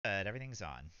everything's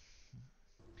on.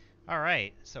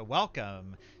 Alright, so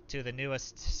welcome to the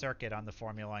newest circuit on the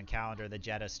Formula 1 calendar, the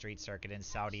Jeddah Street Circuit in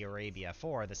Saudi Arabia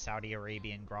for the Saudi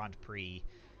Arabian Grand Prix.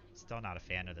 Still not a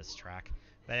fan of this track.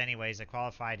 But anyways, I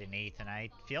qualified in 8th, and I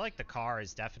feel like the car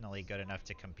is definitely good enough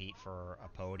to compete for a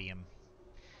podium.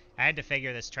 I had to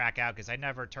figure this track out because I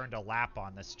never turned a lap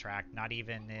on this track, not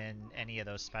even in any of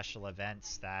those special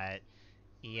events that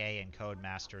EA and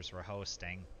CodeMasters were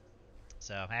hosting.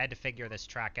 So I had to figure this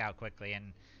track out quickly,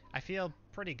 and I feel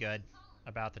pretty good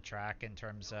about the track in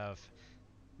terms of,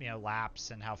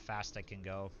 laps and how fast I can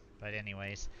go. But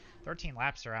anyways, 13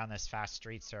 laps around this fast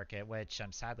street circuit, which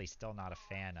I'm sadly still not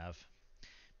a fan of,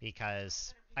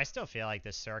 because I still feel like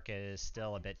this circuit is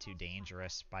still a bit too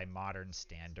dangerous by modern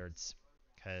standards.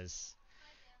 Because,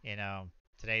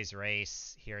 today's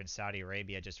race here in Saudi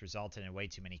Arabia just resulted in way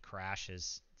too many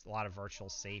crashes. It's a lot of virtual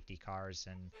safety cars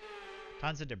and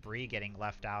tons of debris getting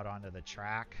left out onto the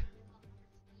track.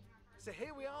 So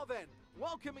here we are then,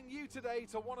 welcoming you today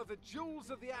to one of the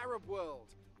jewels of the Arab world,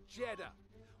 Jeddah.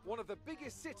 One of the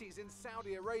biggest cities in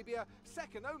Saudi Arabia,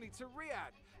 second only to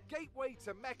Riyadh, gateway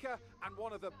to Mecca, and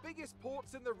one of the biggest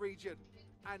ports in the region.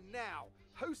 And now,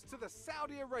 host to the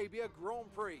Saudi Arabia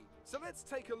Grand Prix. So let's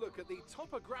take a look at the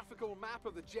topographical map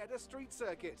of the Jeddah Street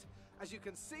Circuit. As you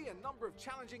can see, a number of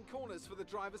challenging corners for the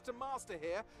drivers to master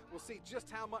here. We'll see just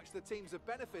how much the teams have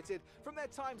benefited from their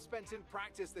time spent in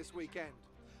practice this weekend.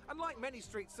 Unlike many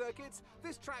street circuits,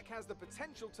 this track has the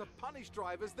potential to punish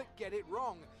drivers that get it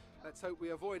wrong. Let's hope we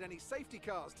avoid any safety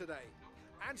cars today.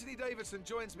 Anthony Davidson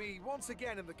joins me once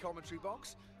again in the commentary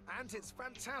box. And it's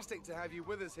fantastic to have you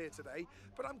with us here today,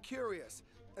 but I'm curious,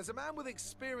 as a man with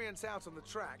experience out on the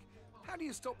track, how do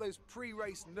you stop those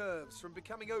pre-race nerves from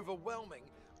becoming overwhelming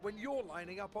when you're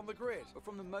lining up on the grid? But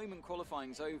from the moment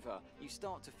qualifying's over, you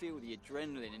start to feel the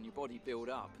adrenaline in your body build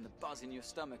up and the buzz in your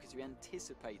stomach as you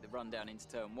anticipate the run down into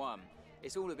turn 1.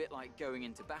 It's all a bit like going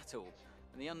into battle,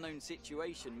 and the unknown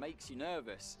situation makes you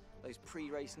nervous. Those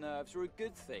pre-race nerves are a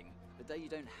good thing. The day you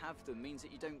don't have them means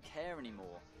that you don't care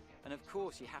anymore. And of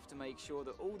course, you have to make sure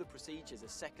that all the procedures are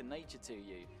second nature to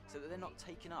you, so that they're not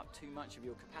taking up too much of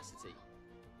your capacity.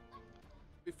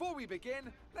 Before we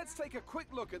begin, let's take a quick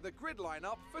look at the grid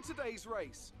lineup for today's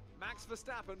race. Max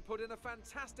Verstappen put in a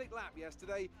fantastic lap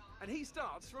yesterday, and he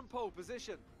starts from pole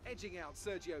position, edging out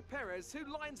Sergio Perez,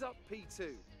 who lines up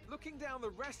P2. Looking down the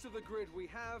rest of the grid, we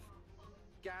have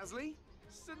Gasly,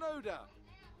 Tsunoda,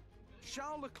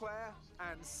 Charles Leclerc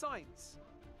and Sainz,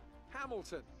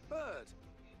 Hamilton, Bird,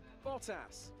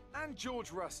 Bottas and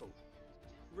George Russell,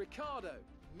 Ricciardo,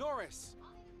 Norris,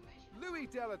 Louis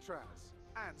Delatraz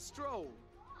and Stroll,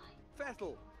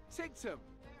 Vettel, Tigtum,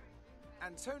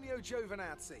 Antonio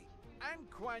Giovinazzi and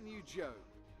Guan Yu Zhou,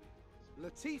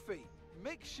 Latifi,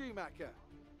 Mick Schumacher,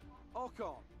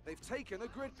 Ocon, they've taken a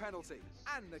grid penalty,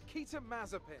 and Nikita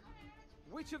Mazepin.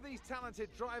 Which of these talented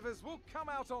drivers will come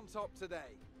out on top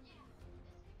today?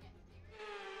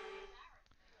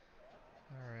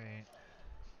 Alright.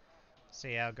 So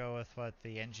yeah, I'll go with what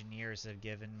the engineers have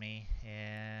given me,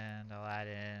 and I'll add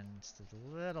in just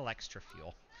a little extra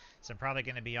fuel. So I'm probably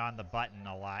going to be on the button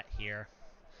a lot here.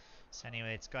 So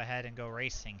anyway, let's go ahead and go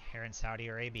racing here in Saudi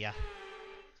Arabia.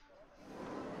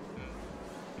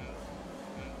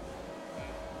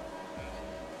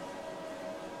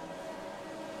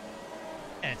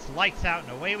 And it's lights out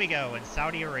and away we go in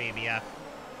Saudi Arabia.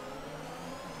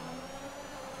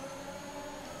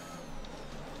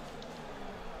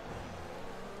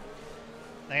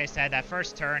 Like I said, that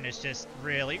first turn is just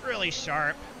really, really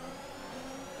sharp.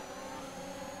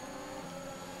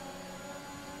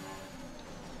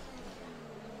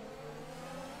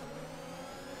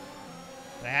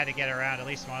 But I had to get around at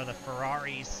least one of the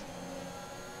Ferraris.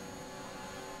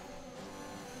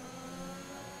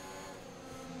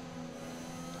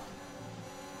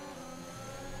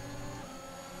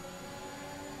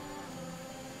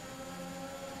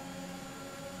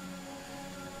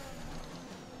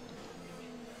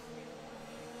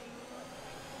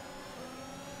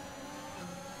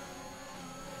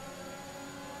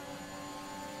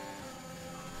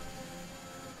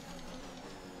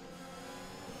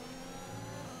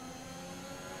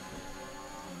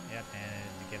 Yep,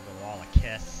 and to give the wall a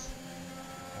kiss.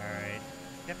 Alright.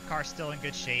 Yep, car's still in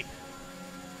good shape.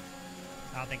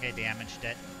 I don't think I damaged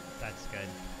it. That's good.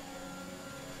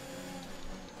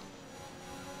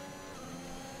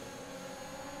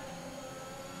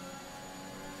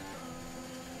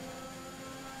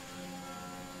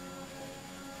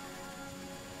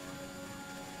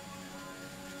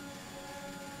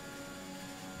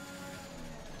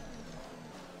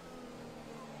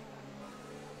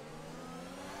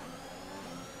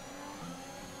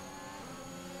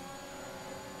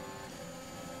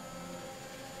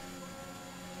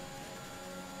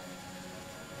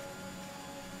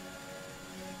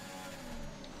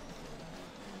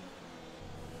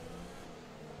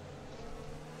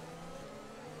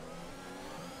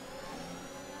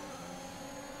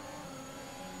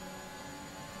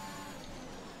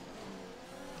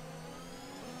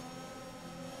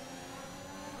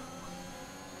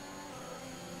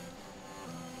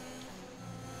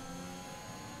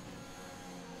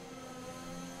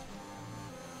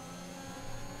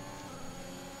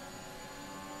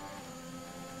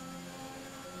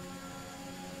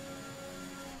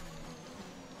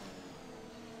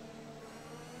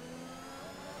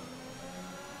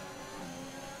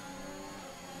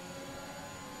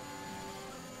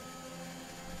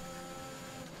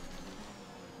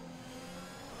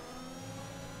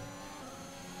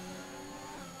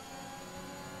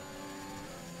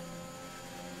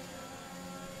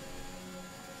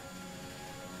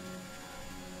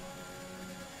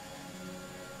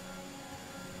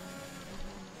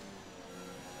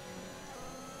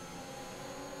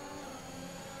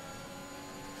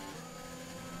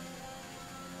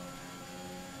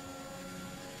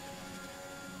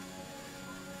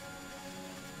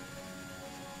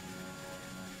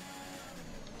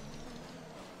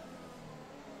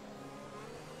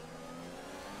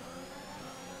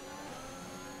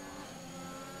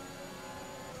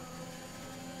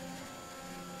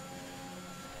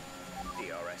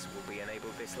 DRS will be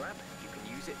enabled this lap. You can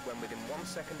use it when within 1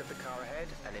 second of the car ahead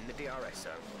and in the DRS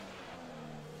zone.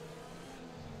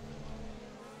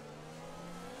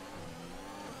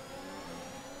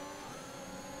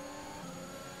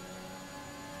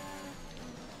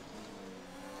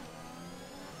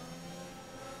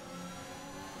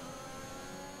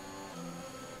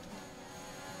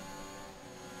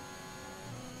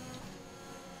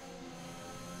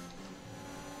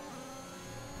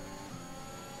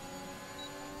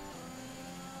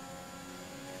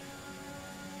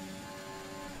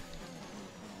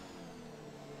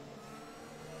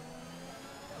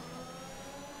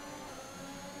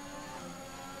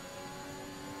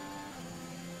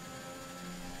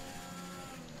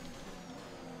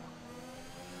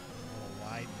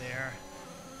 There.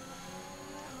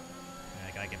 And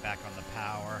I gotta get back on the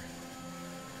power.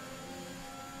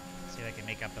 See if I can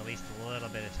make up at least a little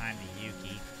bit of time to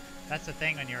Yuki. That's the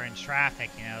thing when you're in traffic,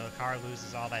 you know, the car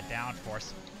loses all that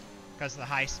downforce because of the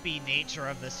high speed nature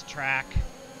of this track.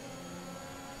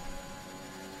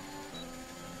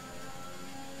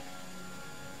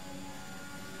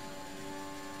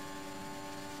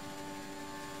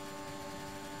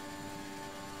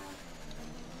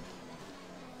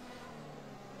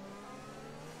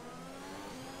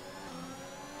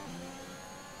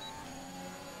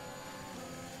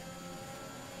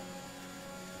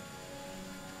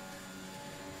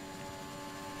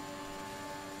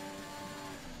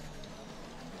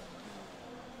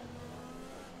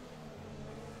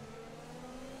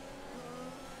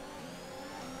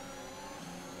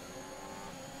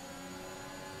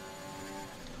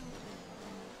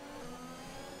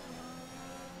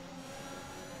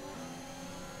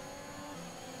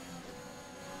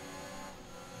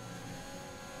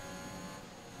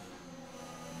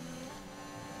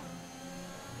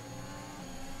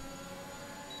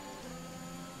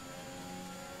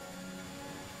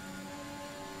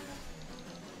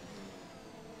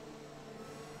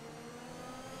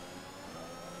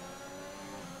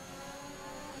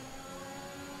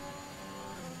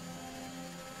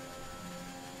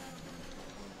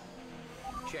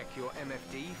 Check your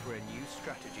MFD for a new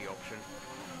strategy option.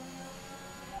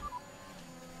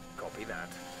 Copy that.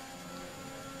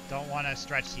 Don't want to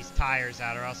stretch these tires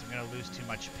out or else I'm going to lose too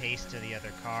much pace to the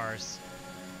other cars.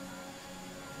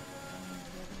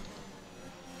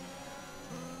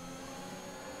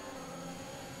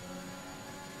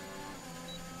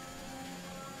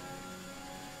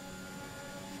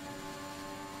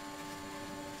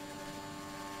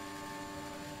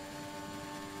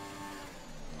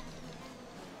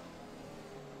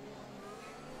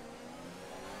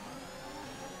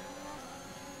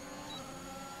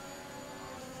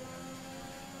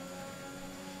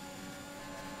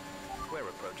 We're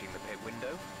approaching the pit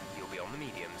window. You'll be on the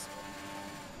mediums.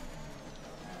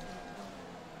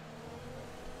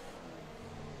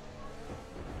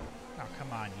 Oh,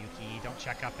 come on, Yuki. Don't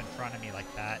check up in front of me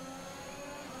like that.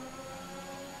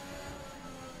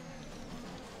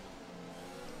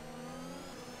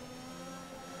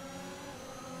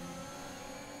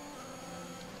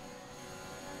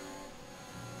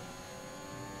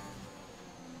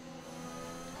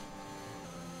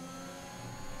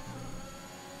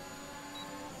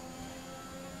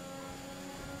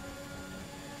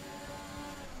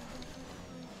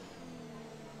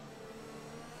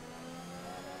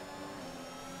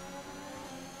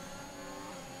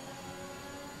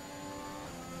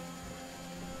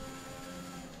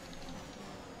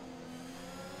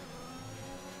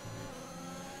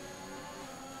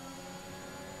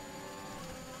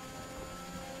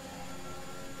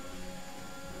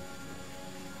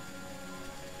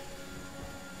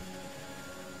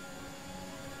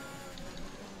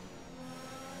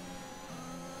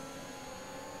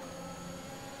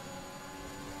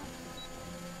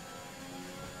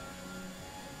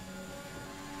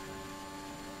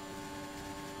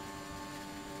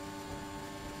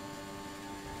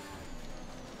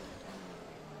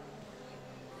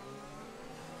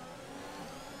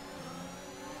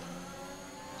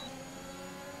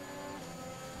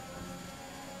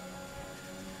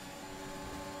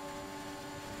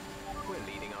 We're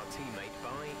leading our teammate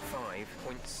by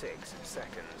 5.6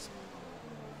 seconds.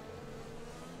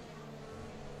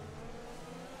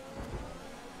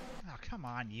 Oh, come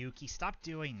on, Yuki. Stop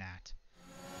doing that.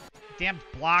 Damn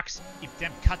blocks, it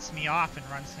damn cuts me off and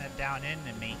runs it down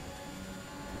into me.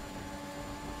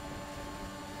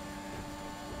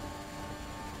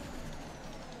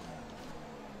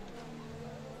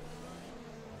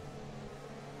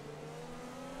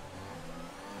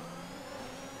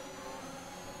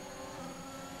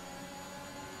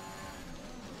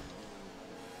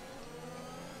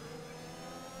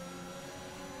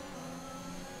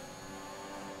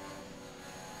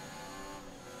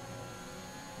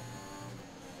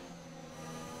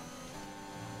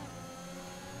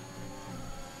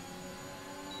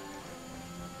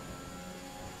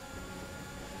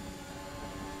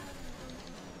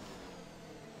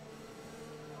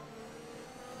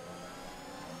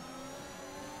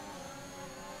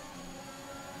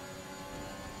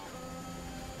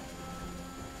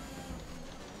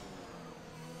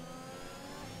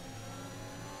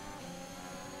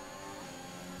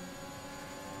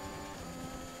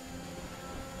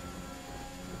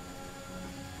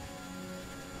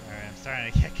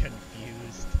 starting to get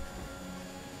confused.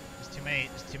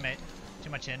 There's too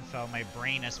much info my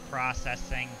brain is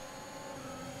processing.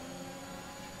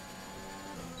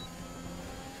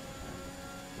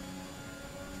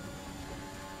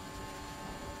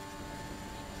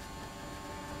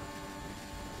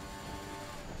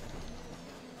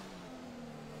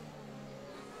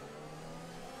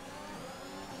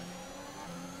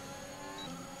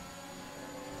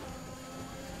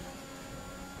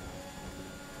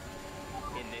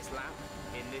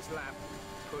 In this lap,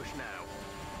 push now.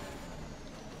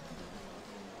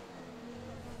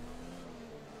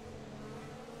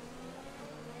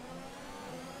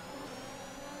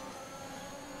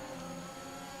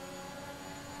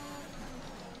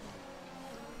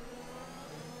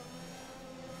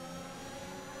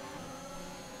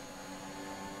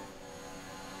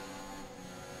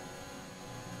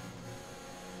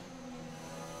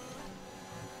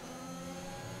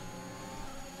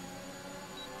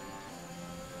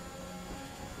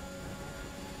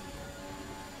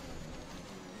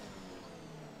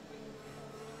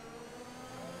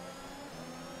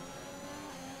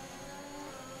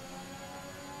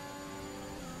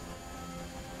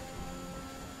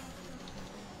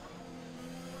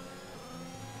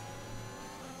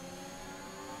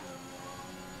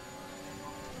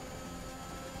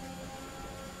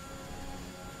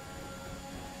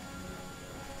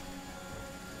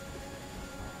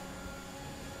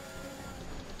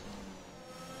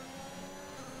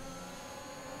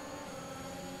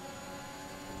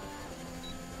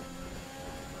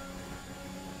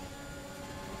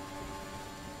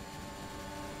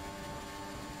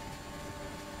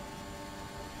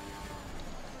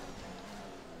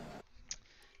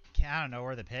 I don't know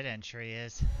where the pit entry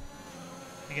is.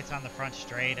 I think it's on the front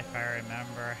straight if I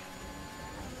remember.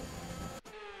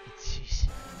 Jeez.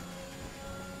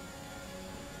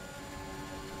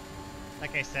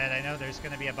 Like I said, I know there's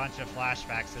going to be a bunch of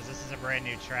flashbacks because this is a brand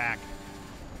new track.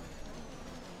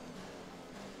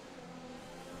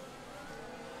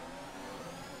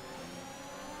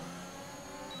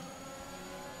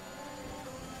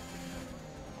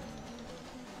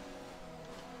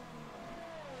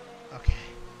 Okay.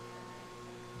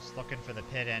 Just looking for the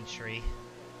pit entry.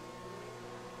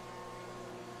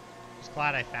 Just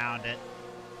glad I found it.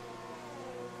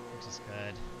 Which is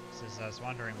good. Since I was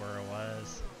wondering where it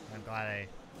was. I'm glad I...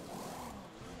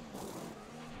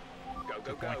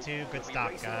 Go, go, 2.2, good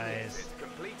stop, guys. It's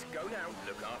complete. Go now.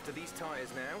 Look after these tires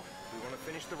now. We want to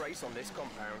finish the race on this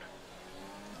compound.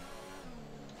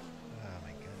 Oh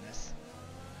my goodness.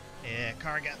 Yeah,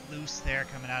 car got loose there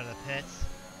coming out of the pits.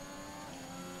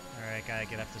 Alright, gotta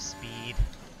get up to speed.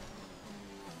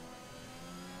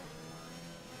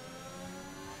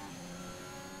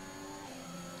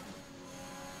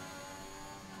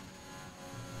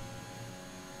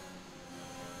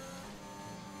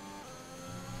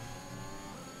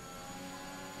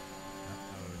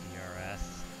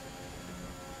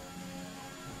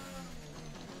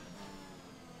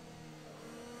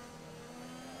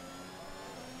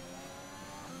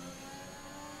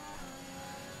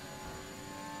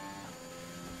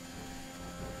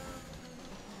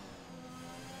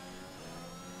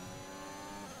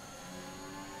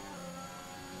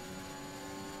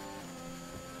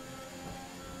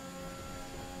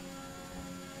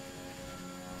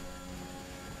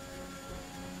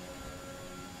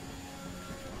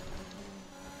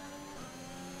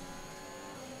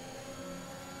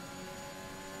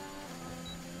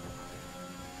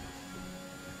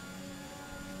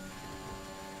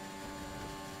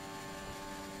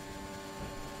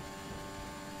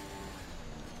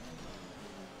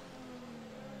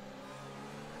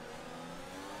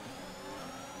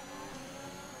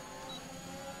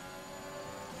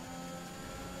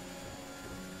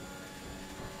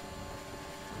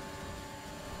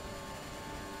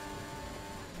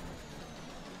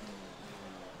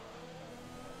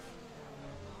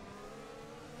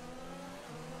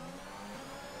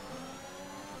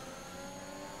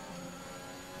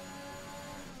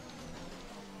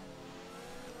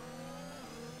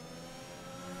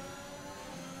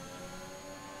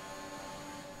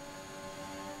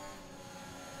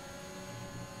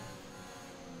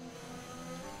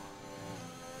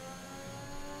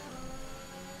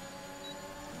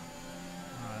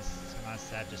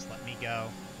 Said, just let me go.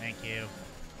 Thank you.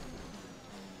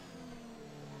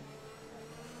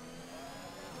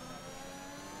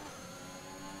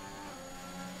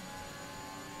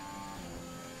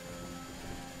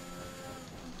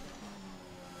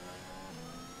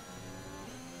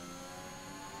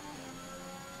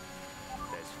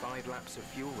 There's 5 laps of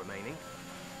fuel remaining.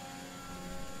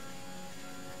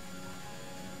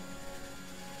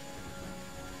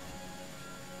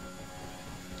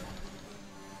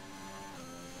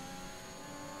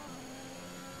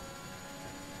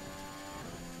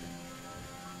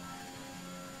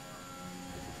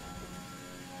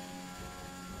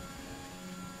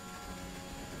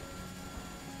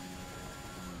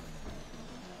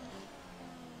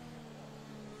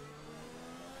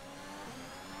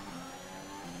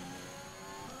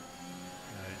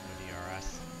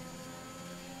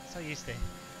 used to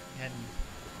and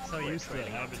so We're used to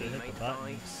trailing our having to hit the teammate by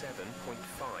button.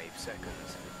 7.5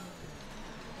 seconds.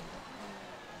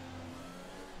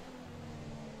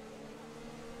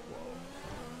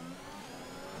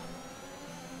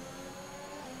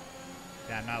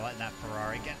 Yeah, I'm not letting that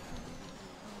Ferrari get.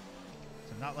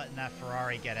 So I'm not letting that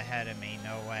Ferrari get ahead of me.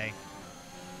 No way.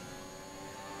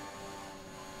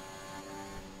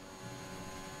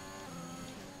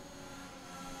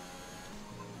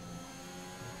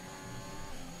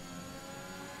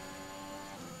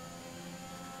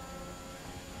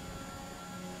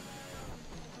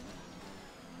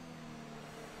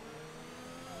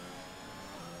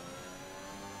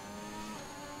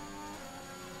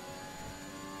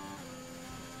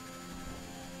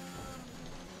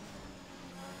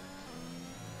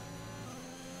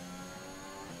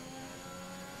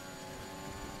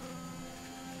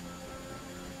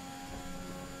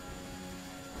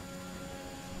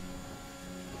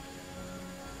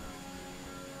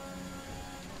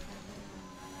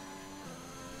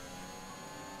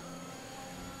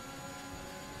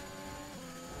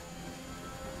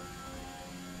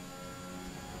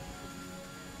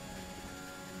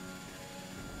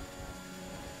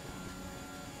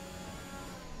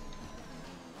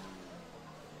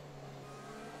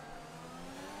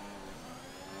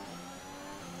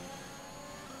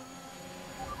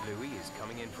 Louis is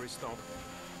coming in for his stop.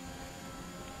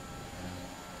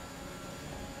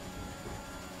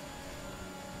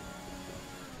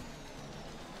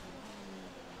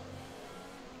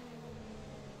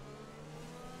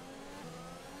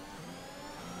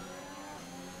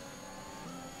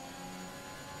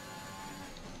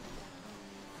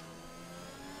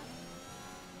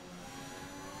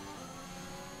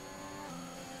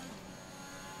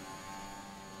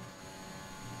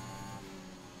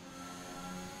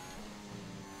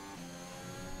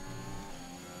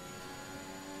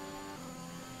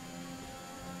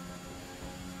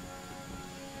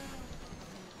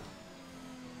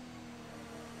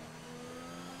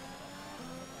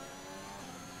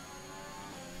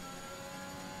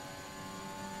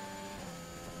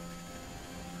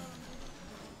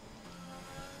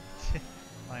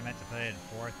 Well, I meant to put it in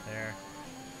fourth there.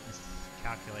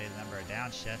 Miscalculated the number of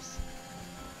downshifts.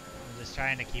 I'm just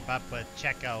trying to keep up with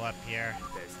Checo up here.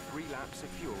 There's 3 laps of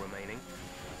fuel remaining.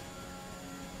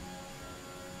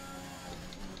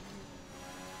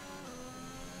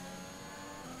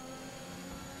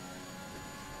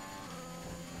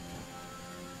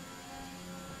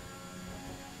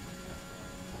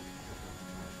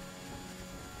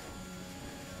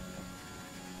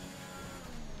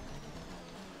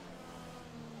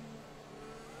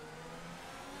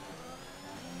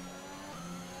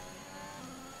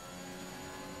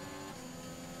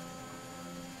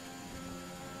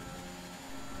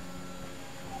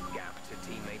 Gap to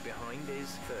teammate behind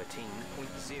is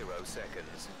 13.0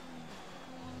 seconds.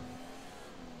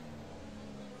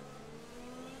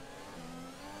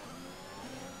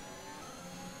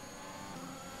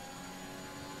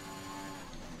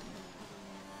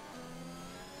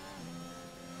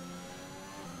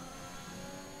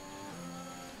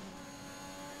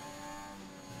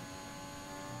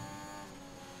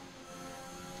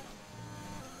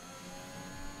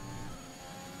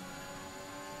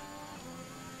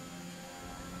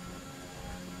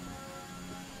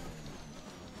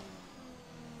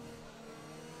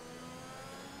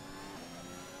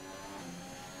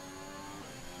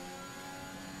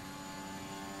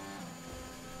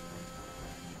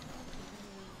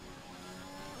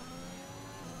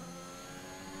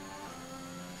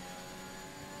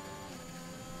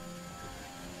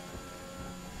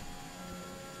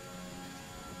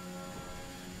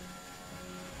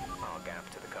 Our gap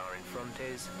to the car in front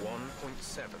is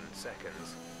 1.7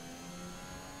 seconds.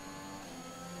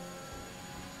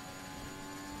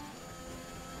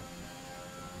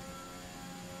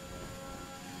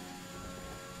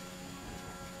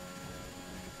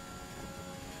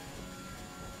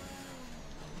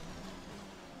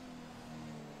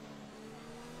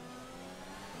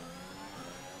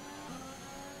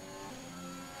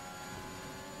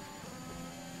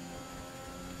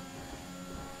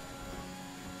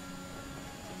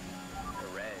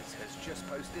 Has just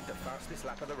posted the fastest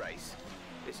lap of the race.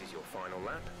 This is your final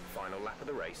lap of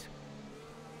the race.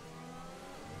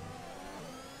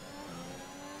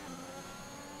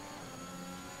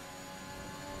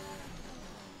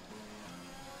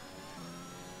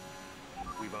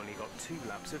 We've only got 2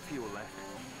 laps of fuel left.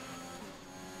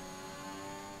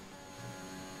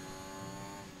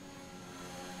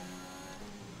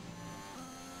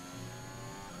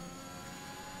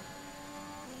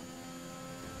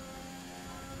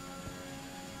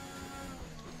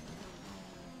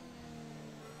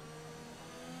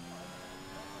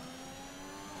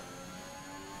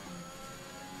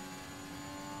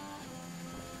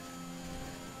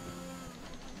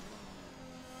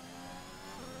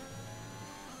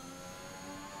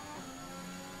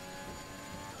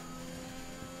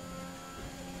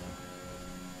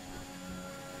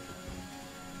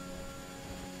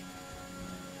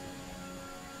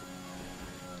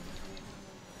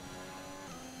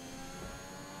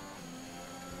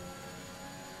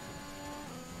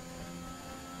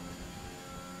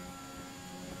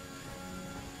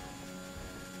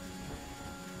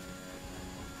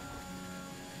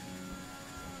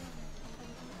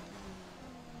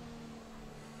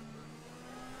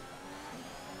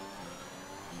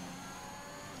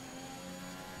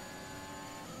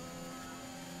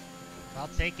 I'll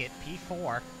take it.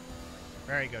 P4.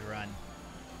 Very good run.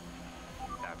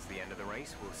 That's the end of the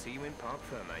race. We'll see you in Parc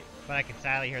Ferme. But I can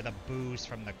sadly hear the boos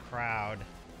from the crowd.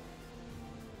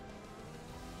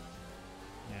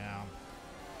 Yeah.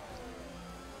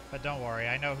 But don't worry,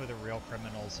 I know who the real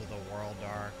criminals of the world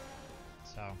are.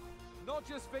 So. Not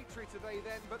just victory today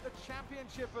then, but the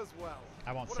championship as well.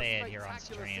 I won't What say a it here on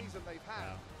spectacular stream. season they've had.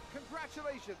 So.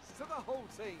 Congratulations to the whole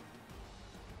team.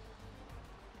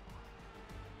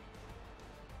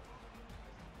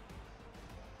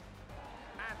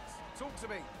 And talk to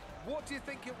me. What do you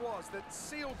think it was that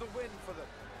sealed the win for them?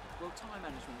 Well, time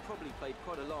management probably played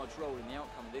quite a large role in the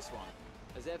outcome of this one.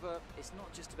 As ever, it's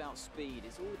not just about speed,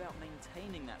 it's all about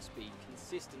maintaining that speed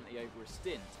consistently over a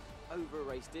stint, over a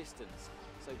race distance.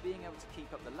 So being able to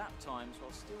keep up the lap times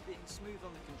while still being smooth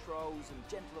on the controls and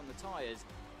gentle on the tyres,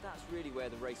 that's really where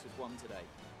the race was won today.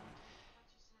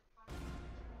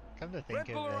 Come to think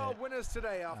Red Bull of are our it, winners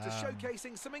today after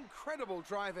showcasing some incredible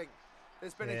driving.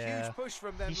 There's been a yeah, huge push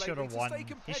from them he should lately have to won. stay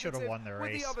He should have competitive won the with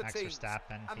race. the other Max teams, Verstappen.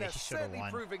 and Yeah, they're he should have certainly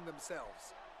won. proving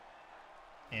themselves.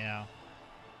 You know,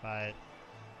 but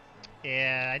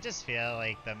yeah, I just feel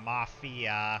like the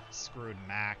Mafia screwed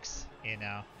Max. You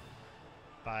know,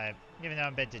 but even though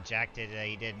I'm a bit dejected that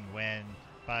he didn't win.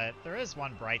 But there is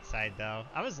one bright side, though.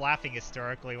 I was laughing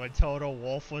hysterically when Toto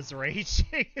Wolff was raging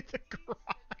in the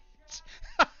garage.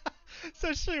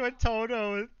 Especially when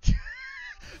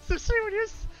especially when he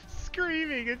was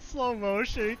screaming in slow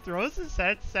motion. He throws his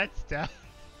headsets down.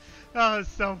 That was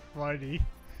so funny.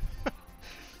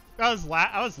 I was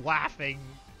laughing.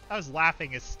 I was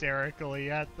laughing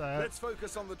hysterically at that. Let's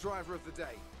focus on the driver of the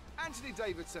day. Anthony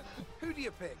Davidson, who do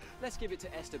you pick? Let's give it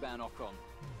to Esteban Ocon.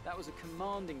 That was a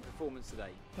commanding performance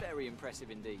today. Very impressive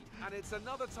indeed. And it's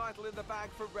another title in the bag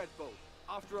for Red Bull.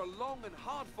 After a long and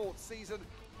hard-fought season,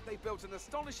 they built an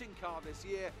astonishing car this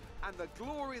year, and the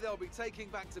glory they'll be taking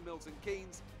back to Milton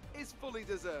Keynes is fully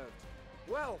deserved.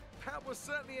 Well, that was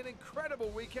certainly an incredible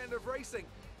weekend of racing.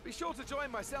 Be sure to join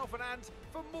myself and Ant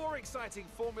for more exciting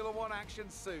Formula One action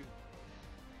soon.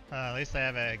 At least I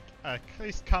have a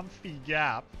nice comfy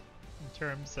gap in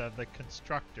terms of the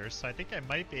constructors, so I think I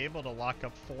might be able to lock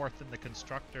up fourth in the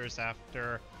constructors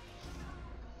after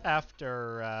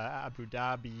Abu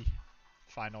Dhabi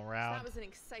final round. That was an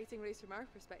exciting race from our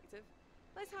perspective.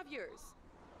 Let's have yours.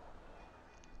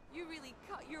 You really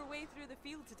cut your way through the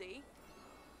field today.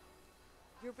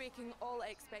 You're breaking all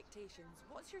expectations.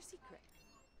 What's your secret?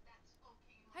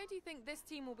 How do you think this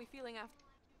team will be feeling after?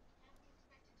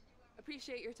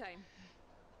 Appreciate your time.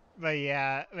 But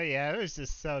yeah, it was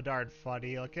just so darn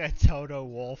funny. Look at Toto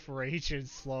Wolff rage in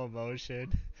slow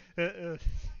motion.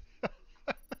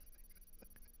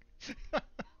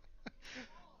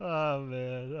 Oh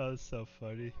man, that was so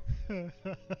funny.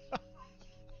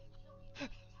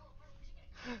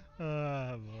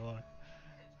 Oh boy.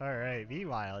 Alright,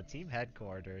 meanwhile, at team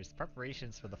headquarters,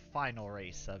 preparations for the final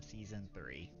race of Season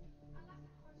 3.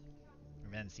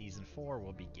 And then Season 4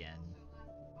 will begin.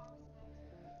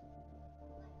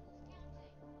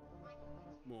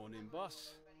 Morning,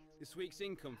 boss. This week's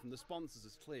income from the sponsors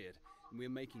is cleared, and we're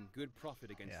making good profit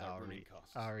against our running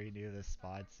costs. I already knew the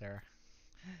sponsor.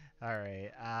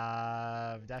 Alright,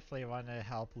 definitely want to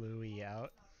help Louis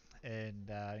out, and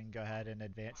go ahead and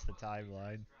advance the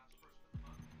timeline.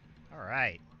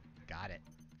 Alright, got it.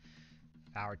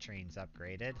 Powertrain's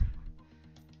upgraded.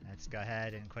 Let's go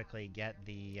ahead and quickly get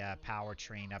the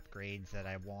powertrain upgrades that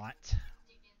I want.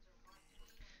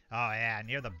 Oh yeah,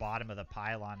 near the bottom of the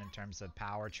pylon in terms of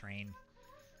powertrain.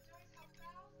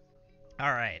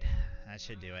 Alright, that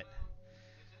should do it.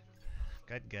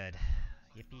 Good, good.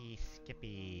 Yippee,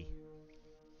 skippy.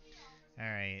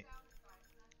 Alright.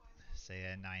 So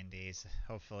yeah, 9 days.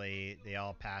 Hopefully they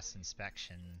all pass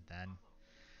inspection then.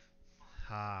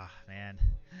 Ah, man.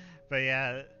 But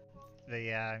yeah,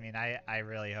 I mean, I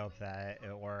really hope that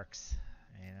it works.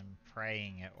 I mean, I'm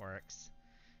praying it works.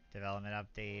 Development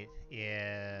update.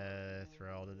 Yeah,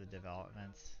 thrilled with the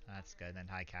developments. That's good. Then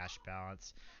high cash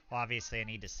balance. Well, obviously I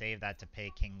need to save that to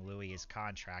pay King Louis his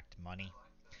contract money.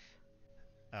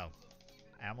 Oh,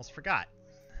 I almost forgot.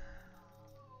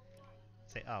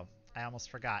 I almost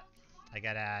forgot. I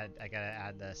gotta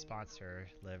add the sponsor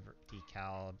liver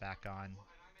decal back on.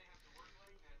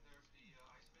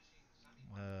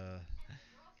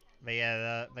 But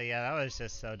yeah, that was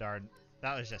just so darn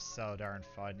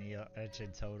funny.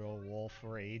 Mentioned Total Wolf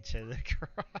rage in the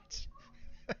garage.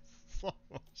 Slow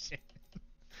motion.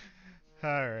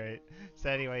 Alright. So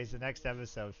anyways, the next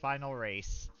episode, final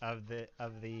race of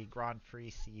the Grand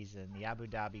Prix season, the Abu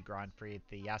Dhabi Grand Prix at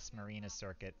the Yas Marina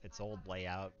circuit, its old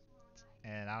layout.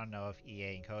 And I don't know if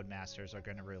EA and CodeMasters are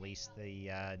going to release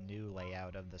the new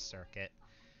layout of the circuit,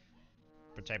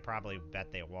 which I probably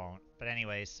bet they won't. But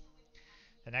anyways,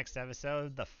 the next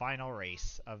episode, the final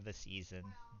race of the season.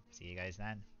 See you guys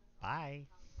then. Bye.